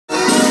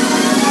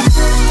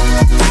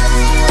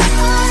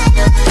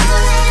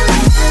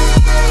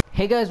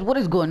Hey guys, what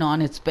is going on?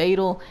 It's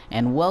Fatal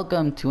and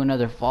welcome to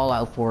another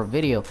Fallout 4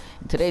 video.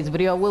 In today's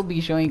video I will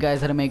be showing you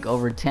guys how to make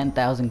over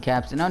 10,000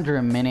 caps in under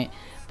a minute.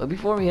 But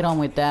before we get on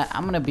with that,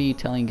 I'm going to be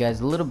telling you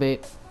guys a little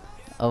bit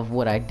of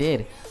what I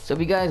did. So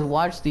if you guys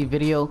watched the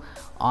video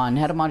on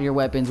how to mod your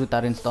weapons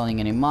without installing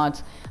any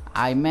mods,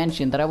 I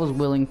mentioned that I was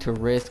willing to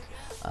risk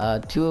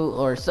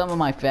some of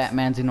my fat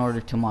mans in order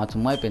to mod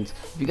some weapons.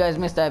 If you guys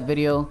missed that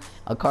video,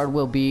 a card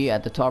will be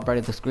at the top right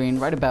of the screen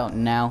right about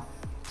now.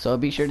 So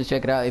be sure to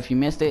check it out if you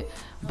missed it.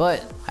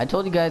 But I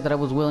told you guys that I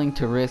was willing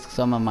to risk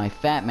some of my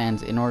fat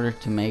mans in order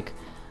to make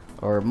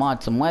or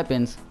mod some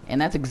weapons, and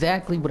that's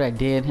exactly what I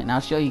did. And I'll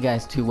show you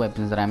guys two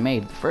weapons that I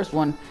made. The first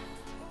one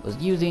was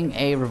using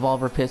a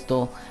revolver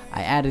pistol.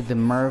 I added the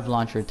MIRV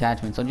launcher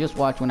attachment, so just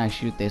watch when I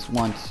shoot this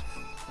once.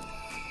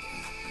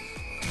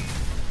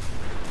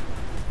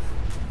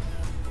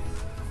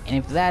 And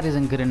if that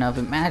isn't good enough,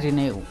 imagine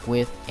it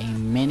with a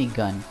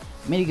minigun.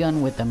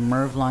 Minigun with a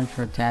MIRV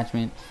launcher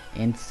attachment,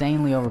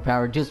 insanely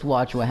overpowered. Just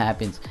watch what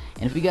happens.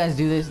 And if you guys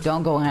do this,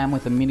 don't go ham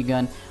with a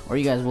minigun, or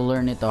you guys will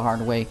learn it the hard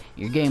way.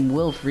 Your game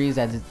will freeze,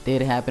 as it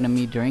did happen to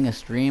me during a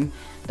stream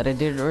that I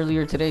did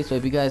earlier today. So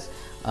if you guys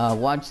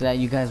watch that,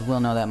 you guys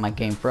will know that my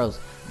game froze.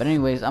 But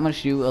anyways, I'm gonna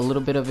shoot a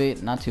little bit of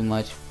it, not too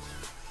much.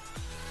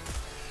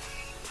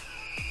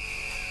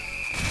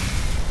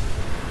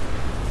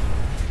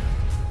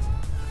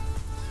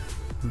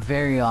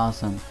 Very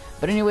awesome.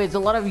 But anyways, a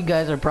lot of you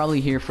guys are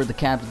probably here for the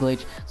caps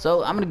glitch,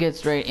 so I'm gonna get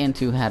straight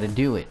into how to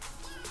do it.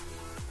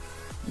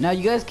 Now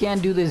you guys can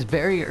do this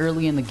very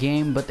early in the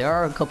game, but there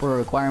are a couple of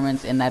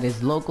requirements, and that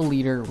is local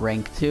leader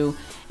rank 2,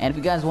 and if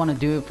you guys want to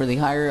do it for the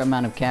higher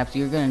amount of caps,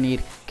 you're gonna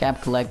need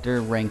cap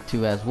collector rank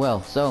 2 as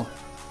well. So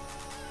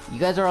you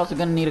guys are also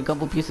gonna need a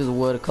couple pieces of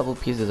wood, a couple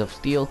pieces of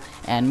steel,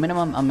 and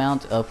minimum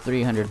amount of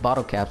 300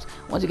 bottle caps.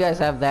 Once you guys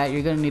have that,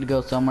 you're gonna need to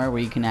go somewhere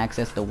where you can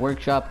access the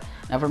workshop.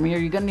 Now from here,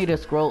 you're gonna need to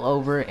scroll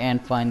over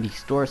and find the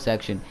store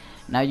section.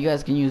 Now you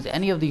guys can use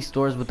any of these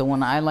stores, but the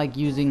one I like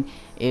using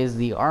is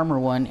the armor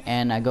one,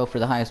 and I go for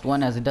the highest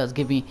one as it does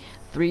give me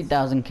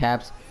 3,000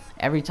 caps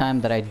every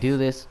time that I do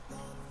this.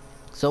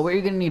 So what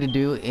you're gonna need to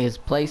do is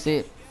place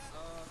it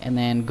and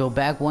then go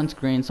back one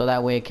screen, so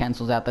that way it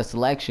cancels out the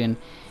selection.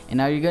 And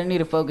now you're gonna need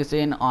to focus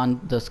in on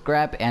the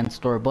scrap and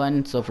store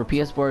button. So for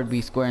PS4 it'd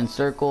be square and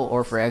circle,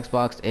 or for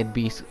Xbox it'd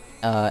be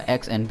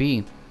X and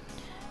B.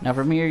 Now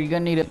from here, you're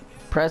gonna need to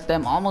press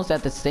them almost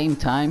at the same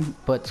time,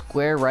 but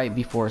square right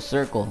before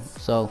circle.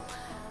 So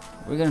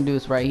we're gonna do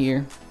this right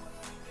here.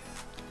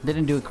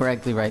 Didn't do it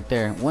correctly right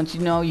there. Once you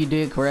know you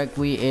did it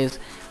correctly is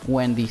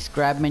when the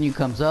scrap menu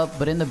comes up,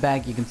 but in the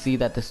back you can see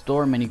that the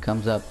store menu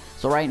comes up.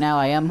 So right now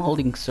I am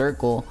holding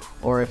circle,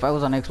 or if I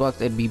was on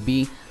Xbox it'd be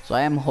B. So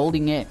I am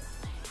holding it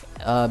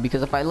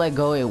because if I let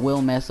go it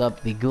will mess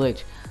up the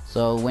glitch.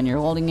 So when you're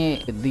holding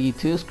it, the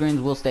two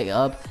screens will stay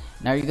up.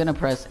 Now you're gonna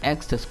press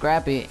X to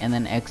scrap it and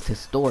then X to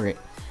store it.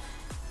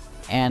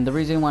 And the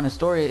reason you want to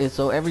store it is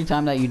so every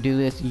time that you do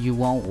this, you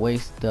won't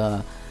waste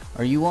or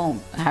you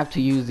won't have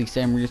to use the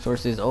same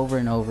resources over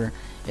and over.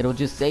 It'll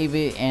just save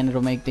it, and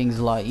it'll make things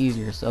a lot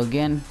easier. So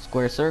again,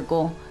 square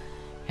circle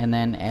and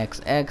then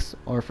XX,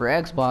 or for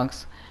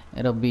Xbox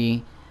it'll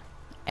be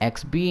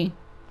XB,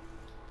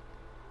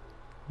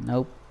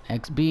 nope,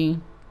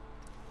 XB,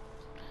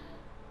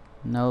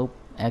 nope,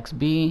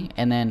 XB,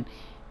 and then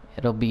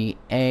it'll be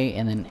A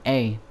and then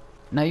A.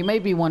 Now you may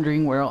be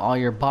wondering where all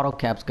your bottle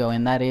caps go,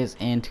 and that is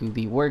into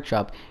the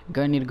workshop. You're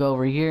going to need to go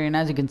over here, and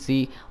as you can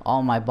see,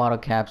 all my bottle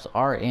caps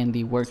are in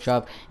the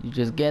workshop. You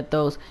just get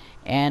those,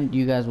 and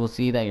you guys will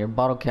see that your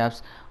bottle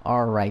caps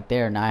are right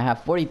there. Now I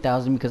have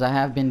 40,000 because I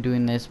have been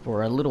doing this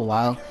for a little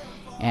while,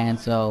 and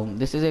so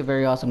this is a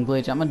very awesome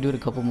glitch. I'm going to do it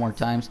a couple more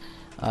times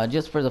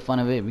just for the fun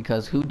of it,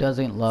 because who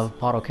doesn't love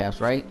bottle caps,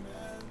 right?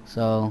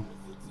 So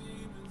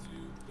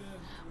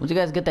once you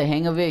guys get the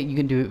hang of it, you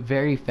can do it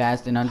very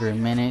fast in under a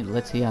minute.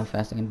 Let's see how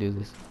fast I can do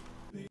this.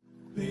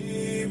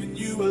 Leaving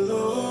you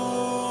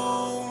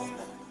alone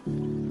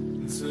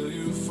until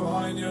you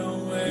find your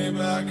way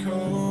back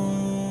home.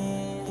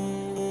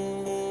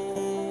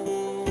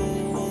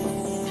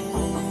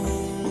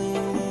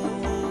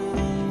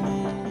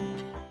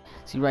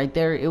 See right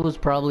there, it was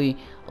probably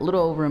a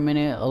little over a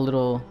minute, a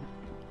little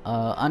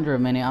under a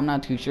minute, I'm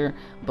not too sure,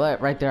 but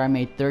right there I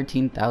made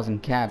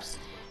 13,000 caps.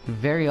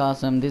 Very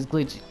awesome. This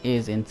glitch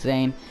is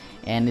insane,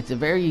 and it's a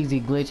very easy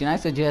glitch, and I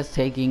suggest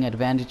taking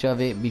advantage of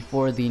it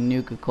before the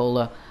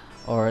Nuka-Cola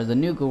or the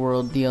Nuka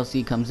World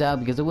DLC comes out,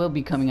 because it will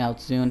be coming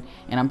out soon,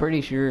 and I'm pretty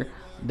sure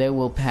they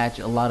will patch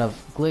a lot of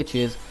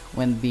glitches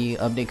when the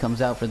update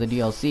comes out for the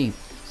DLC.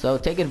 So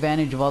take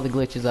advantage of all the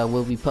glitches I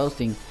will be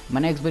posting. My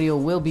next video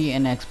will be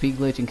an XP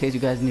glitch in case you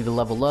guys need to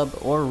level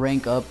up or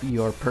rank up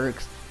your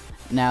perks.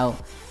 Now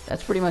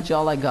that's pretty much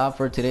all I got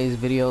for today's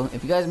video.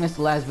 If you guys missed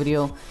the last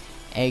video,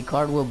 a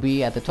card will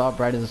be at the top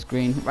right of the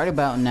screen right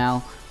about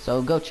now, so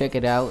go check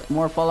it out.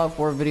 More Fallout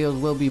 4 videos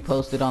will be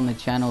posted on the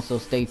channel, so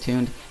stay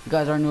tuned. If you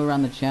guys are new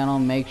around the channel,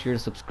 make sure to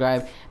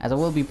subscribe, as I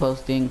will be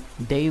posting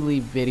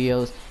daily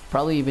videos,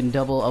 probably even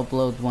double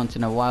uploads once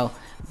in a while.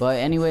 But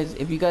anyways,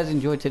 if you guys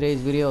enjoyed today's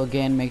video,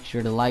 again, make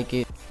sure to like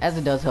it. as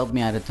it does help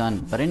me out a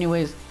ton. But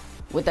anyways,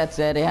 with that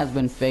said, it has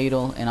been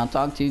Fatal, and I'll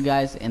talk to you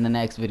guys in the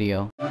next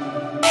video.